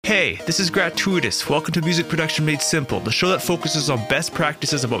Hey, this is Gratuitous. Welcome to Music Production Made Simple, the show that focuses on best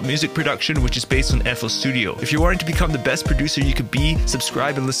practices about music production, which is based on FL Studio. If you're wanting to become the best producer you could be,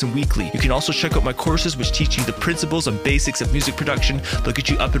 subscribe and listen weekly. You can also check out my courses, which teach you the principles and basics of music production. They'll get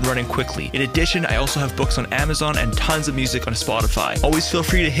you up and running quickly. In addition, I also have books on Amazon and tons of music on Spotify. Always feel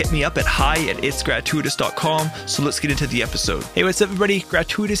free to hit me up at hi@itsgratuitous.com. So let's get into the episode. Hey, what's up, everybody?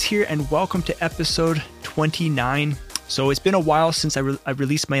 Gratuitous here, and welcome to episode 29. So it's been a while since I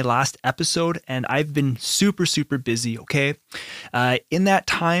released my last episode, and I've been super busy, okay? In that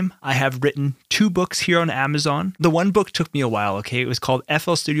time, I have written 2 books here on Amazon. The one book took me a while, okay? It was called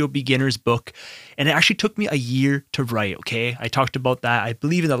FL Studio Beginner's Book, and it actually took me a year to write, okay? I talked about that, I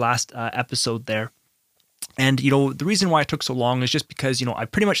believe, in the last episode there. And, the reason why it took so long is just because, I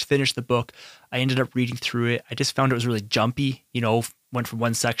pretty much finished the book. I ended up reading through it. I just found it was really jumpy, went from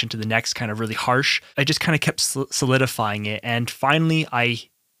one section to the next, kind of really harsh. I just kind of kept solidifying it. And finally, I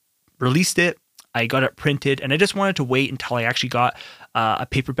released it. I got it printed, and I just wanted to wait until I actually got a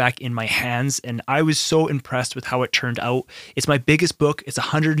paperback in my hands, and I was so impressed with how it turned out. It's my biggest book. It's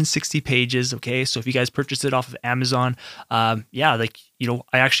 160 pages, okay? So if you guys purchase it off of Amazon, I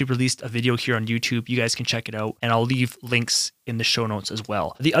actually released a video here on YouTube. You guys can check it out, and I'll leave links in the show notes as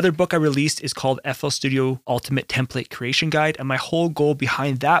well. The other book I released is called FL Studio Ultimate Template Creation Guide, and my whole goal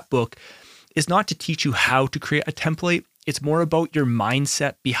behind that book is not to teach you how to create a template. It's more about your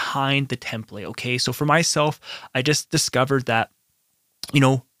mindset behind the template, okay? So for myself, I just discovered that,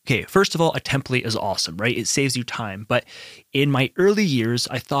 first of all, a template is awesome, right? It saves you time. But in my early years,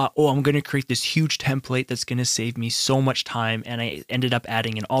 I thought, I'm going to create this huge template that's going to save me so much time. And I ended up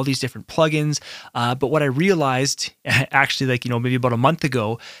adding in all these different plugins. But what I realized, actually, maybe about a month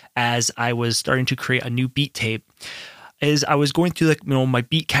ago, as I was starting to create a new beat tape, is I was going through my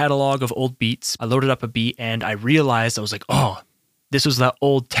beat catalog of old beats. I loaded up a beat and I realized, I was like, this was that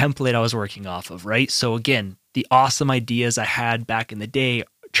old template I was working off of, right? So again, the awesome ideas I had back in the day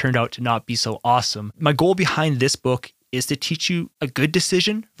turned out to not be so awesome. My goal behind this book is to teach you a good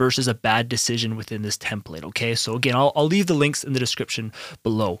decision versus a bad decision within this template, okay? So again, I'll leave the links in the description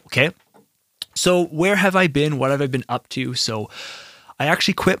below, okay? So where have I been? What have I been up to? So I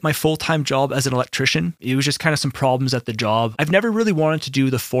actually quit my full-time job as an electrician. It was just kind of some problems at the job. I've never really wanted to do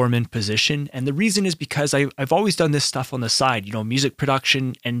the foreman position. And the reason is because I've always done this stuff on the side, music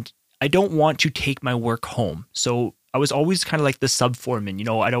production, and I don't want to take my work home. So I was always kind of like the sub-foreman,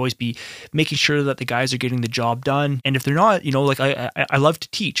 I'd always be making sure that the guys are getting the job done. And if they're not, I love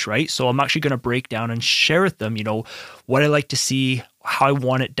to teach, right? So I'm actually going to break down and share with them, what I like to see, how I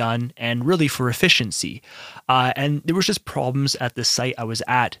want it done, and really for efficiency. And there was just problems at the site I was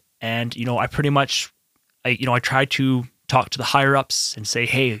at. And, I tried to talk to the higher ups and say,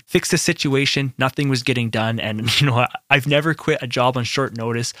 hey, fix the situation. Nothing was getting done. And, I've never quit a job on short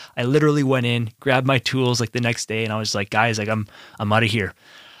notice. I literally went in, grabbed my tools the next day, and I was like, guys, I'm out of here.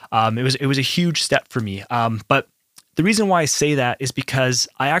 It was a huge step for me. But the reason why I say that is because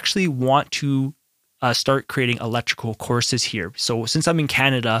I actually want to start creating electrical courses here. So since I'm in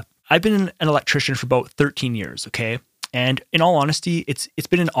Canada, I've been an electrician for about 13 years, okay? And in all honesty, it's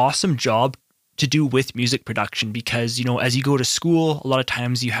been an awesome job to do with music production because, as you go to school, a lot of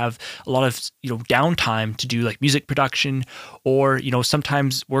times you have a lot of, downtime to do music production, or,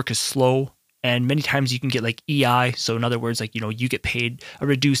 sometimes work is slow, and many times you can get EI. So in other words, you get paid a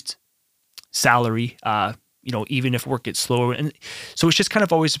reduced salary, even if work gets slower. And so it's just kind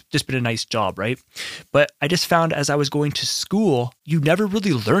of always just been a nice job, right? But I just found as I was going to school, you never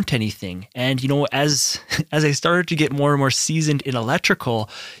really learned anything. And, as I started to get more and more seasoned in electrical,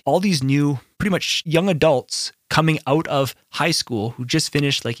 all these new, pretty much young adults coming out of high school who just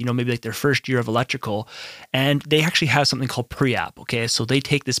finished maybe their first year of electrical, and they actually have something called pre-app, okay? So they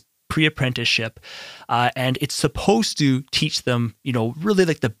take this pre-apprenticeship, and it's supposed to teach them, really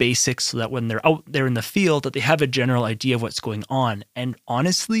the basics so that when they're out there in the field that they have a general idea of what's going on. And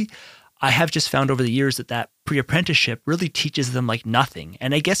honestly, I have just found over the years that pre-apprenticeship really teaches them nothing.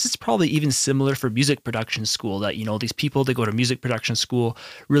 And I guess it's probably even similar for music production school that, these people that go to music production school,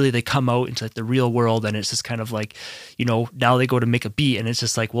 really they come out into the real world, and it's just kind of now they go to make a beat, and it's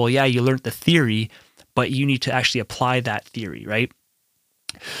just well, yeah, you learned the theory, but you need to actually apply that theory, right?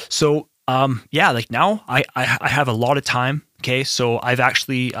 So, now I have a lot of time. Okay. So I've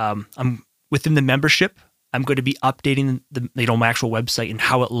actually, I'm within the membership. I'm going to be updating my actual website and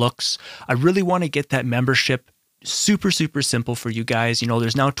how it looks. I really want to get that membership super simple for you guys.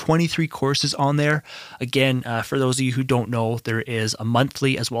 There's now 23 courses on there. Again, for those of you who don't know, there is a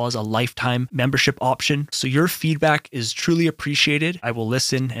monthly as well as a lifetime membership option. So your feedback is truly appreciated. I will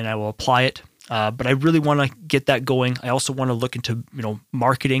listen and I will apply it. But I really want to get that going. I also want to look into,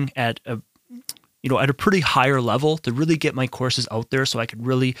 marketing at a pretty higher level to really get my courses out there so I could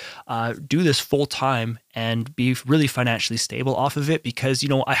really do this full time and be really financially stable off of it, because,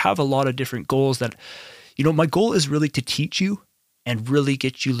 I have a lot of different goals that, my goal is really to teach you and really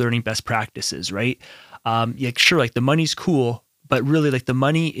get you learning best practices, right? Sure, like the money's cool, but really like the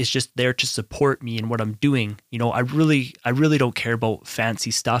money is just there to support me in what I'm doing. I really don't care about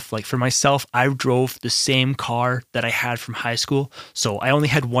fancy stuff. Like for myself, I drove the same car that I had from high school. So I only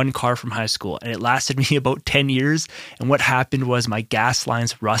had one car from high school and it lasted me about 10 years. And what happened was my gas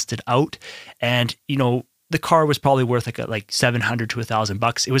lines rusted out, and, the car was probably worth like $700 to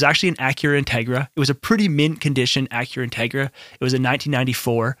 $1,000. It was actually an Acura Integra. It was a pretty mint condition Acura Integra. It was a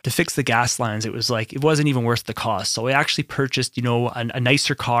 1994. To fix the gas lines, it wasn't even worth the cost. So I actually purchased, a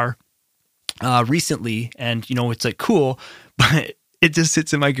nicer car recently, and it's like cool, but it just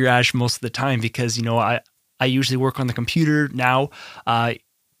sits in my garage most of the time because I usually work on the computer now.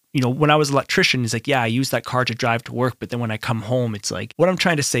 When I was an electrician, it's like, yeah, I use that car to drive to work, but then when I come home, it's like, what I'm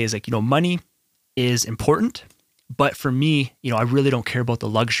trying to say is like, money is important, but for me, I really don't care about the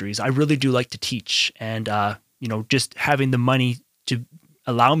luxuries. I really do like to teach, and just having the money to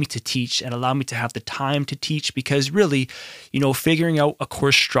allow me to teach and allow me to have the time to teach, because really, figuring out a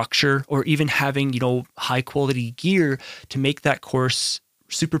course structure or even having, high quality gear to make that course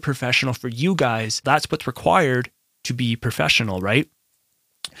super professional for you guys, that's what's required to be professional, right?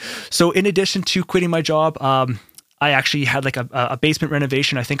 So in addition to quitting my job, I actually had like a basement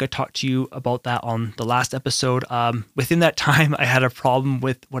renovation. I think I talked to you about that on the last episode. Within that time, I had a problem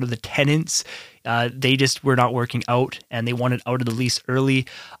with one of the tenants. They just were not working out and they wanted out of the lease early.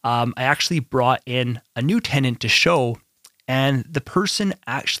 I actually brought in a new tenant to show, and the person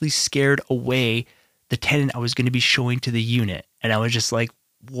actually scared away the tenant I was going to be showing to the unit. And I was just like,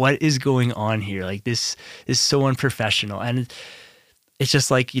 what is going on here? Like, this is so unprofessional. And it's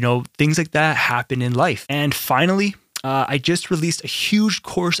just like, things like that happen in life. And finally, I just released a huge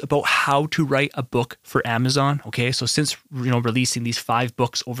course about how to write a book for Amazon. Okay. So since, releasing these 5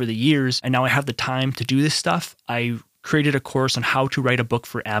 books over the years, and now I have the time to do this stuff, I created a course on how to write a book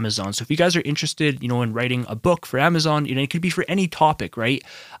for Amazon. So if you guys are interested, in writing a book for Amazon, it could be for any topic, right?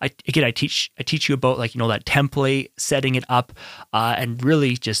 I teach you about that template, setting it up, and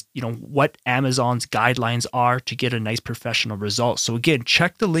really just, what Amazon's guidelines are to get a nice professional result. So again,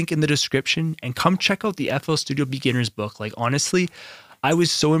 check the link in the description and come check out the FL Studio Beginners book. Like, honestly, I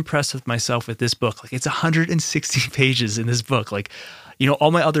was so impressed with myself with this book. Like, it's 160 pages in this book. Like,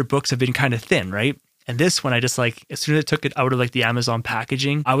 all my other books have been kind of thin, right? And this one, I just as soon as I took it out of the Amazon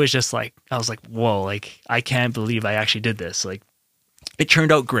packaging, I was like, whoa, I can't believe I actually did this. Like, it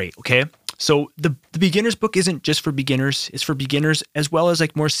turned out great. Okay. So the beginner's book isn't just for beginners. It's for beginners as well as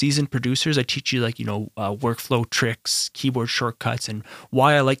more seasoned producers. I teach you workflow tricks, keyboard shortcuts, and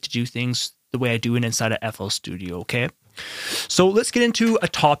why I like to do things the way I do it inside of FL Studio. Okay. So let's get into a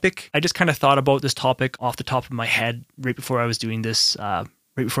topic. I just kind of thought about this topic off the top of my head right before I was doing this, right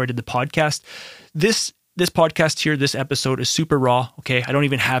before I did the podcast. This podcast here, this episode is super raw. Okay. I don't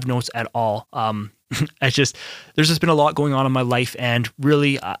even have notes at all. There's just been a lot going on in my life, and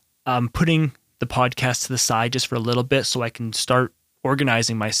really I'm putting the podcast to the side just for a little bit so I can start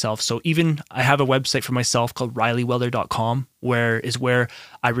organizing myself. So even I have a website for myself called RileyWeller.com, where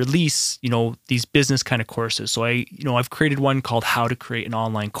I release, these business kind of courses. So I've created one called How to Create an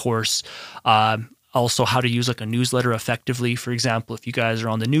Online Course. Also, how to use a newsletter effectively. For example, if you guys are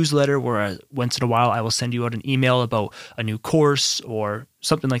on the newsletter, where once in a while I will send you out an email about a new course or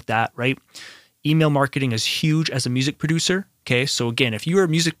something like that, right? Email marketing is huge as a music producer. Okay, so again, if you're a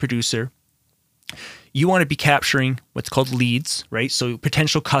music producer, you want to be capturing what's called leads, right? So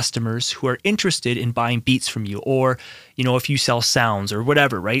potential customers who are interested in buying beats from you, or, if you sell sounds or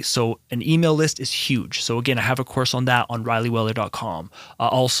whatever, right? So an email list is huge. So again, I have a course on that on RileyWeller.com.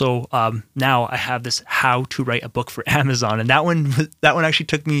 Also, now I have this how to write a book for Amazon. And that one actually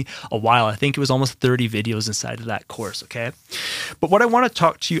took me a while. I think it was almost 30 videos inside of that course. Okay. But what I want to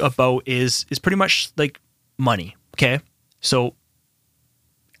talk to you about is pretty much like money. Okay. So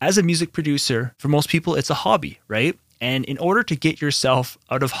as a music producer, for most people, it's a hobby, right? And in order to get yourself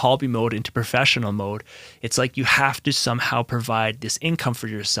out of hobby mode into professional mode, it's like you have to somehow provide this income for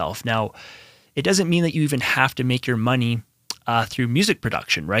yourself. Now, it doesn't mean that you even have to make your money through music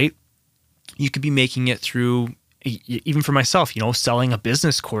production, right? You could be making it through, even for myself, selling a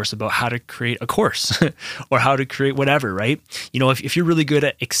business course about how to create a course or how to create whatever, right? If you're really good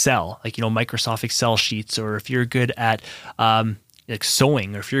at Excel, Microsoft Excel sheets, or if you're good at like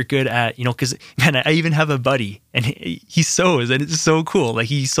sewing, or if you're good at, because man, I even have a buddy and he sews, and it's so cool. Like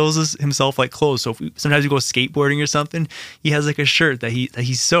he sews himself like clothes. So sometimes we go skateboarding or something, he has like a shirt that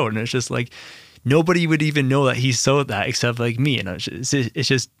he sewed, and it's just like nobody would even know that he sewed that except like me. And it's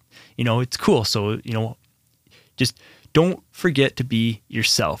just it's cool. So just don't forget to be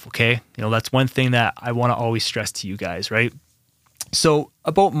yourself. Okay, that's one thing that I want to always stress to you guys, right? So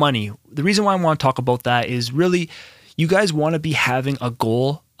about money, the reason why I want to talk about that is really, you guys want to be having a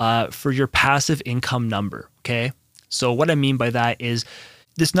goal for your passive income number, okay? So what I mean by that is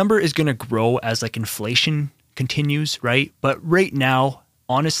this number is going to grow as like inflation continues, right? But right now,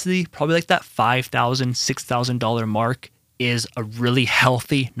 honestly, probably like that $5,000, $6,000 mark is a really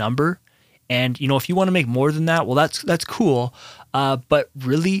healthy number. And, if you want to make more than that, well, that's cool. But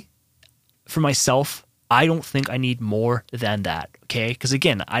really, for myself, I don't think I need more than that, okay? Because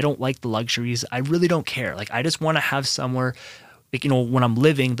again, I don't like the luxuries. I really don't care. Like, I just want to have somewhere, like, when I'm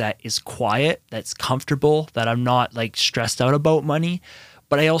living, that is quiet, that's comfortable, that I'm not like stressed out about money.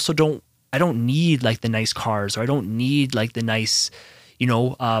 But I also don't need like the nice cars, or I don't need like the nice,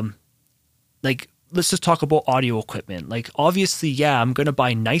 like, let's just talk about audio equipment. Like, obviously, yeah, I'm going to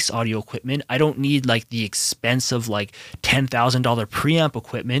buy nice audio equipment. I don't need like the expensive, like $10,000 preamp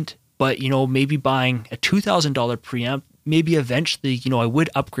equipment. But, maybe buying a $2,000 preamp, maybe eventually, I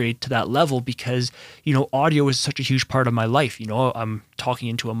would upgrade to that level because, audio is such a huge part of my life. I'm talking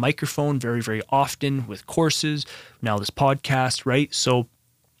into a microphone very, very often with courses, now this podcast, right? So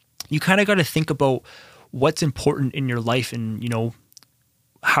you kind of got to think about what's important in your life and,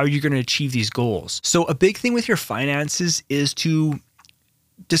 how you're going to achieve these goals. So a big thing with your finances is to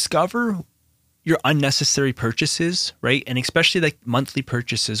discover your unnecessary purchases, right? And especially like monthly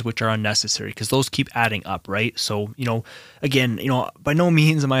purchases, which are unnecessary, because those keep adding up, right? So, again, by no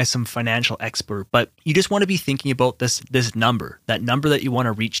means am I some financial expert, but you just want to be thinking about this number, that number that you want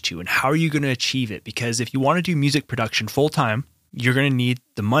to reach to, and how are you going to achieve it? Because if you want to do music production full time, you're going to need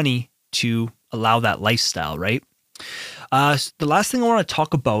the money to allow that lifestyle, right? The last thing I want to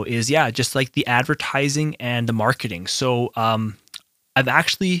talk about is, just like the advertising and the marketing. So, I've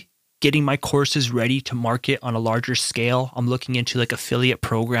actually getting my courses ready to market on a larger scale. I'm looking into like affiliate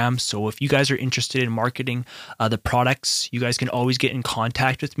programs. So if you guys are interested in marketing the products, you guys can always get in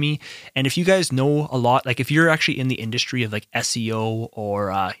contact with me. And if you guys know a lot, like if you're actually in the industry of like SEO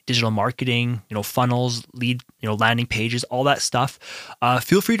or digital marketing, funnels, lead, landing pages, all that stuff,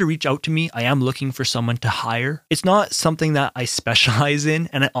 feel free to reach out to me. I am looking for someone to hire. It's not something that I specialize in.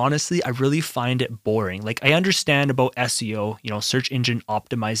 And honestly, I really find it boring. Like, I understand about SEO, search engine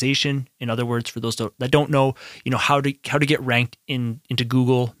optimization. In other words, for those that don't know, how to get ranked into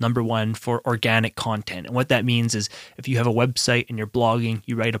Google #1 for organic content. And what that means is, if you have a website and you're blogging,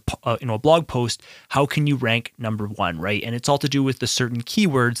 you write a blog post, how can you rank #1, right? And it's all to do with the certain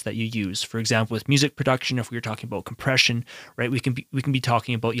keywords that you use. For example, with music production, if we were talking about compression, right, we can be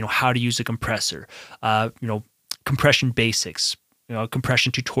talking about how to use a compressor, compression basics,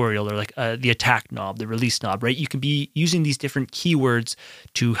 compression tutorial, or like the attack knob, the release knob, right? You can be using these different keywords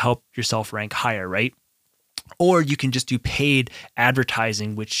to help yourself rank higher, right? Or you can just do paid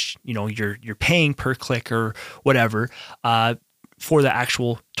advertising, which you're paying per click or whatever for the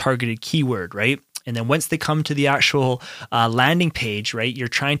actual targeted keyword, right? And then once they come to the actual landing page, right, you're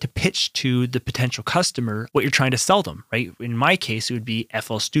trying to pitch to the potential customer what you're trying to sell them, right? In my case, it would be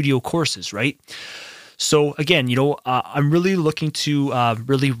FL Studio courses, right? So again, I'm really looking to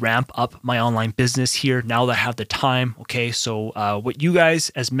really ramp up my online business here now that I have the time. Okay, so what you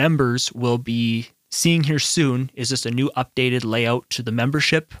guys as members will be seeing here soon is just a new updated layout to the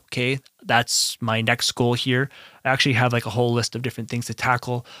membership. Okay, that's my next goal here. I actually have like a whole list of different things to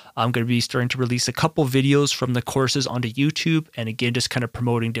tackle. I'm going to be starting to release a couple videos from the courses onto YouTube, and again, just kind of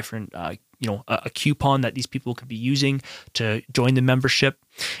promoting different a coupon that these people could be using to join the membership.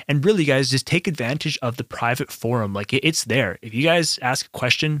 And really, guys, just take advantage of the private forum. Like, it's there. If you guys ask a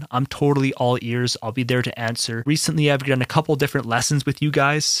question, I'm totally all ears. I'll be there to answer. Recently, I've done a couple different lessons with you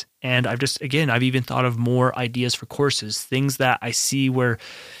guys, and I've even thought of more ideas for courses, things that I see where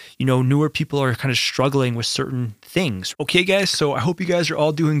newer people are kind of struggling with certain things. Okay, guys, so I hope you guys are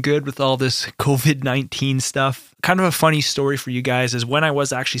all doing good with all this COVID-19 stuff. Kind of a funny story for you guys is when I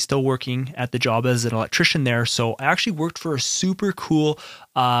was actually still working at the job as an electrician there, so I actually worked for a super cool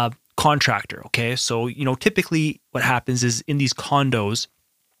contractor, okay? So, typically what happens is in these condos,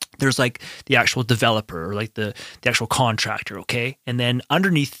 there's like the actual developer or like the actual contractor, okay? And then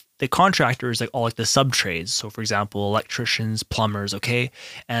underneath the contractor is like all like the sub trades. So for example, electricians, plumbers, okay?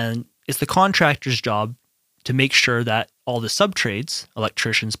 And it's the contractor's job to make sure that all the sub-trades,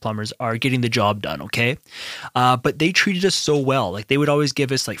 electricians, plumbers, are getting the job done, okay? But they treated us so well. Like, they would always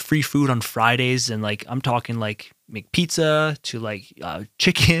give us like free food on Fridays, and like, I'm talking like make pizza to like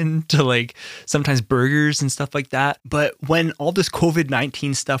chicken to like sometimes burgers and stuff like that. But when all this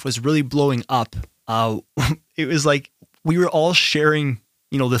COVID-19 stuff was really blowing up, it was like we were all sharing,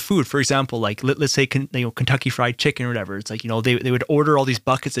 you know, the food. For example, like let's say Kentucky Fried Chicken or whatever. It's like, you know, they would order all these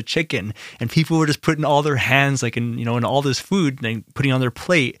buckets of chicken, and people were just putting all their hands like in all this food and putting on their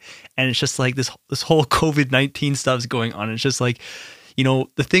plate. And it's just like this whole COVID-19 stuff's going on. It's just like, you know,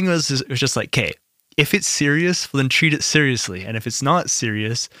 the thing was, it was just like, okay, if it's serious, well then treat it seriously. And if it's not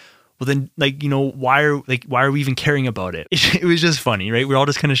serious, well then, like, you know, why are we even caring about it? It was just funny, right? We're all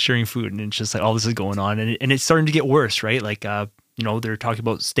just kind of sharing food, and it's just like all this is going on, and it's starting to get worse, right? Like, you know, they're talking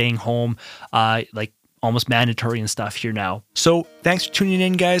about staying home, like almost mandatory and stuff here now. So thanks for tuning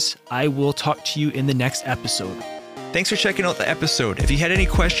in, guys. I will talk to you in the next episode. Thanks for checking out the episode. If you had any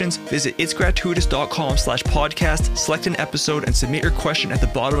questions, visit itsgratuitous.com/podcast, select an episode, and submit your question at the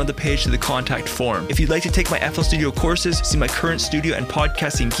bottom of the page to the contact form. If you'd like to take my FL Studio courses, see my current studio and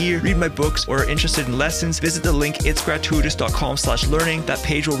podcasting gear, read my books, or are interested in lessons, visit the link itsgratuitous.com/learning. That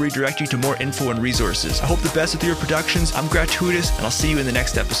page will redirect you to more info and resources. I hope the best with your productions. I'm Gratuitous, and I'll see you in the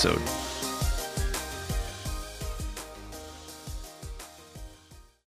next episode.